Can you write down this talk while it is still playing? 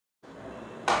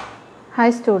Hi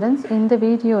students, in the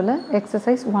video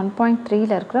exercise 1.3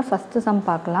 la irukra first sum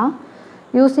paakalam.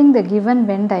 Using the given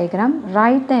Venn diagram,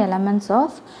 write the elements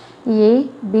of A,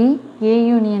 B, A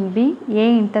union B, A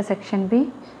intersection B,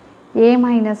 A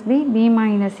minus B, B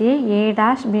minus A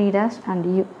dash, B dash and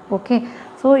U. Okay.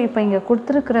 So இப்போ இங்க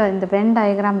கொடுத்திருக்கிற இந்த Venn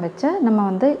diagram வச்சு நம்ம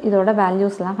வந்து இதோட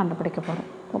valuesலாம் கண்டுபிடிக்க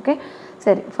போறோம். Okay.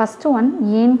 சரி, first one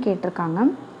A ன்னு கேட்டிருக்காங்க.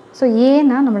 So A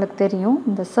னா நமக்கு தெரியும்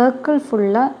இந்த circle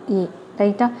ஃபுல்லா A.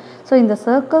 ரைட்டா? ஸோ இந்த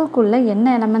சர்க்கிள்குள்ளே என்ன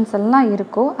எலமெண்ட்ஸ் எல்லாம்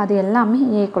இருக்கோ அது எல்லாமே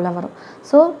ஏக்குள்ளே வரும்.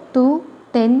 So 2,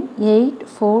 10, 8,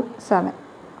 4, 7.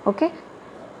 Okay,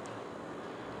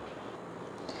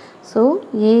 so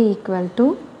A equal to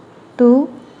 2,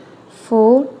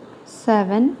 4,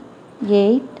 7,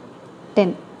 8,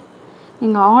 10.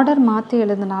 நீங்கள் ஆர்டர் மாற்றி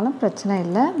எழுதினாலும் பிரச்சனை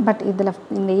இல்லை. பட் இதில்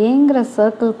இந்த ஏங்கிற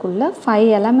சர்க்கிள்குள்ளே 5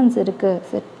 எலமெண்ட்ஸ் இருக்குது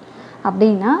செட்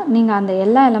அப்படின்னா நீங்கள் அந்த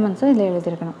எல்லா எலமெண்ட்ஸும் இதில்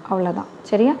எழுதியிருக்கணும், அவ்வளோதான்.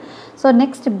 சரியா? So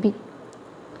next B.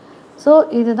 ஸோ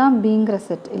இதுதான் பிங்கிற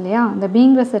செட் இல்லையா? இந்த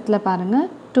பிங்கிற செட்டில் பாருங்கள்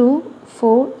 2,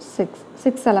 4,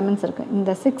 6 எலமெண்ட்ஸ் இருக்குது.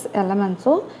 இந்த 6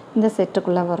 எலமெண்ட்ஸும் இந்த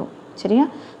செட்டுக்குள்ளே வரும். சரியா?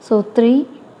 ஸோ 3,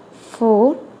 4,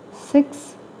 6,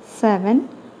 7,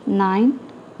 9,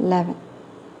 11.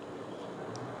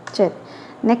 சரி,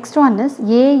 next one is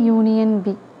A union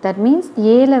B. That means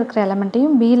ஏல இருக்கிற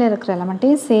எலமெண்ட்டையும் பியில் இருக்கிற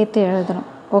எலமெண்ட்டையும் சேர்த்து எழுதணும்.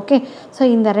 ஓகே, ஸோ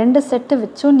இந்த ரெண்டு செட்டு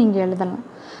வச்சும் நீங்கள் எழுதலாம்.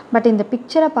 பட் இந்த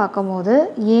பிக்சரை பார்க்கும்போது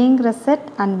ஏங்கிற செட்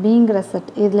அண்ட் பிங்கிற செட்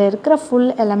இதில் இருக்கிற ஃபுல்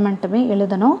எலமெண்ட்டுமே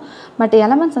எழுதணும். பட்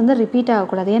எலமெண்ட்ஸ் வந்து ரிப்பீட்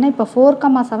ஆகக்கூடாது. ஏன்னா இப்போ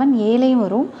 4,7 ஏலையும்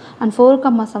வரும் அண்ட்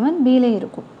 4,7 பிலையும்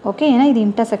இருக்கும். ஓகே, ஏன்னா இது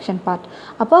இன்டர்செக்ஷன் பார்ட்.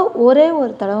 அப்போ ஒரே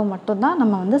ஒரு தடவை மட்டும்தான்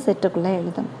நம்ம வந்து செட்டுக்குள்ளே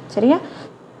எழுதணும். சரியா?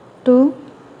 2,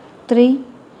 3,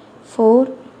 4,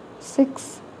 6,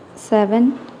 7,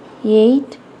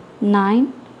 8, 9,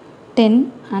 10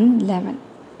 and 11.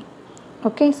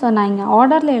 ஓகே, ஸோ நான் இங்கே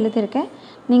ஆர்டரில் எழுதியிருக்கேன்.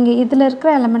 நீங்கள் இதில் இருக்கிற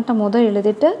எலமெண்ட்டை முதல்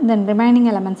எழுதிட்டு தென் ரிமைனிங்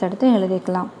எலமெண்ட்ஸ் எடுத்து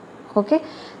எழுதிக்கலாம். ஓகே,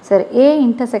 சரி. A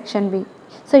intersection B.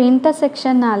 So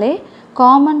இன்டர்செக்ஷன்னாலே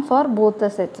common for both the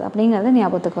sets அப்படிங்கிறது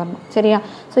ஞாபகத்துக்கு வரணும். சரியா?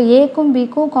 ஸோ ஏக்கும்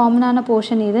பிக்கும் காமனான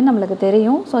போர்ஷன் இது நம்மளுக்கு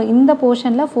தெரியும். ஸோ இந்த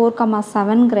போர்ஷனில்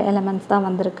 4,7ங்கிற எலமெண்ட்ஸ் தான்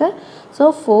வந்திருக்கு.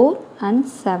 So 4 and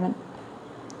 7.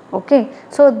 Okay,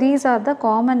 so these are the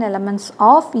common elements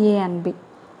of A and B.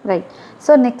 Right.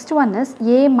 So next one is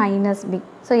A minus B.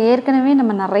 So ஏற்கனவே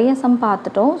நம்ம நிறைய சம்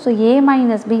பார்த்துட்டோம். ஸோ A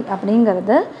minus B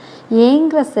அப்படிங்கிறது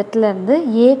ஏங்கிற செட்லேருந்து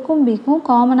ஏக்கும் பிக்கும்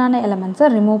காமனான எலமெண்ட்ஸை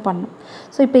ரிமூவ் பண்ணும்.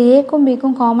 ஸோ இப்போ ஏக்கும்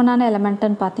பிக்கும் காமனான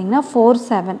எலமெண்ட்டுன்னு பார்த்தீங்கன்னா 4,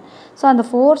 7. ஸோ அந்த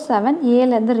 4, 7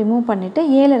 ஏலேருந்து ரிமூவ் பண்ணிவிட்டு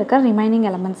ஏல இருக்கிற ரிமைனிங்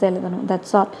எலமெண்ட்ஸ் எழுதணும்.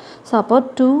 That's all. ஸோ அப்போ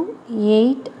 2,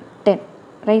 8, 10.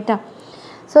 ரைட்டா?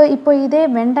 ஸோ இப்போ இதே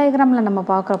வென் டயக்ராமில் நம்ம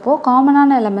பார்க்குறப்போ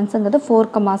காமனான எலமெண்ட்ஸுங்கிறது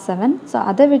 4,7. ஸோ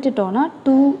அதை விட்டுட்டோன்னா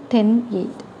 2, 10,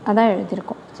 8 அதான்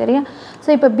எழுதியிருக்கோம். சரியா? ஸோ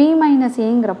இப்போ பி மைனஸ்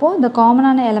ஏங்கிறப்போ இந்த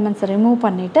காமனான எலமெண்ட்ஸை ரிமூவ்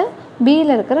பண்ணிவிட்டு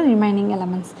பியில் இருக்கிற remaining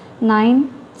elements 9,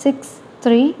 6,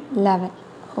 3, 11.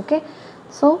 Okay,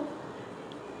 so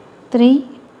 3,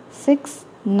 6,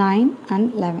 9 and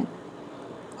 11.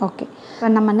 Okay,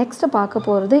 இப்போ நம்ம நெக்ஸ்ட்டு பார்க்க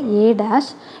போகிறது ஏ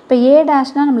டேஷ். இப்போ ஏ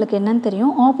டேஷ்னால் நம்மளுக்கு என்னன்னு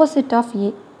தெரியும், opposite of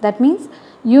A. That means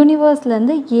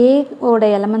யூனிவர்ஸ்லேருந்து ஏவோட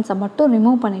எலமெண்ட்ஸை மட்டும்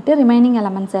ரிமூவ் பண்ணிவிட்டு ரிமைனிங்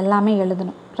எலமெண்ட்ஸ் எல்லாமே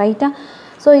எழுதணும். ரைட்டா?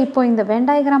 ஸோ இப்போ இந்த வென்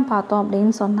டயக்ராம் பார்த்தோம்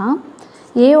அப்படின்னு சொன்னால்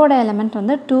ஏவோட எலமெண்ட்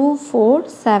வந்து 2, 4,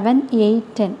 7, 8,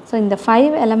 10. ஸோ இந்த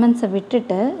 5 எலமெண்ட்ஸை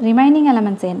விட்டுட்டு ரிமைனிங்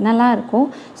எலமெண்ட்ஸ் என்னெல்லாம் இருக்கும்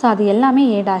ஸோ அது எல்லாமே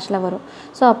ஏ டேஷில் வரும்.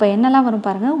 ஸோ அப்போ என்னெல்லாம் வரும்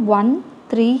பாருங்கள், 1,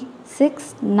 3, 6,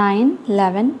 9,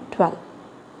 11, 12.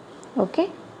 Okay,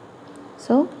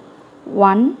 so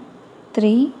 1,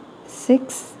 3,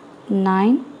 6,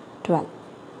 9, 12.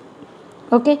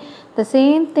 Okay, the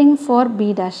same thing for B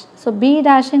dash. So B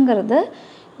டேஷுங்கிறது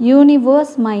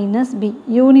universe minus B.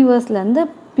 யூனிவர்ஸ்லேருந்து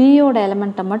பியோட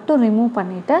எலமெண்ட்டை மட்டும் ரிமூவ்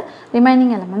பண்ணிவிட்டு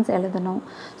ரிமைனிங் எலமெண்ட்ஸ் எழுதணும்.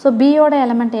 ஸோ பியோட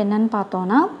எலமெண்ட் என்னன்னு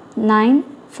பார்த்தோன்னா 9,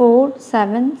 4,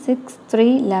 7, 6, 3,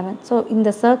 11. ஸோ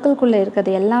இந்த சர்க்கிள்குள்ளே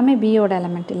இருக்கிறது எல்லாமே பியோட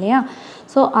எலமெண்ட் இல்லையா?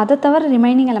 ஸோ அதை தவிர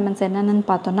ரிமைனிங் எலமெண்ட்ஸ் என்னென்னு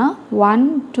பார்த்தோன்னா 1,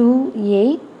 2,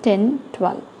 8, 10,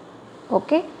 12.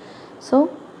 Okay, so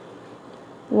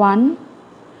 1,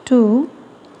 2,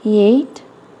 8,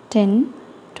 10,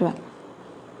 12.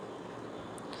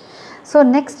 So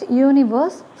next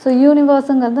universe. So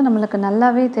யூனிவர்ஸுங்கிறது நம்மளுக்கு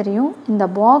நல்லாவே தெரியும். இந்த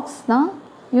பாக்ஸ் தான்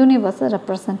யூனிவர்ஸை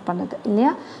ரெப்ரசன்ட் பண்ணுது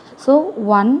இல்லையா? ஸோ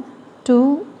 1, 2,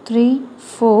 3,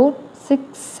 4, 6,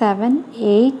 7,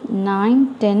 8, 9,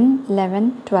 10, 11,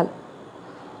 12.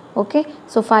 ஓகே,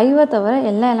 ஸோ 5 தவிர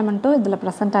எல்லா எலமெண்ட்டும் இதில்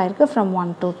ப்ரெசென்ட் ஆகிருக்கு from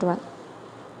 1 to 12.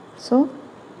 So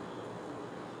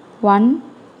 1,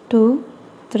 2,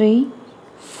 3,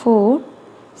 4,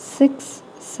 6,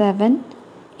 7,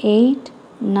 8,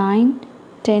 9,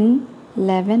 10,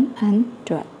 11 and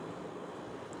 12.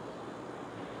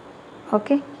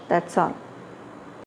 Okay, that's all.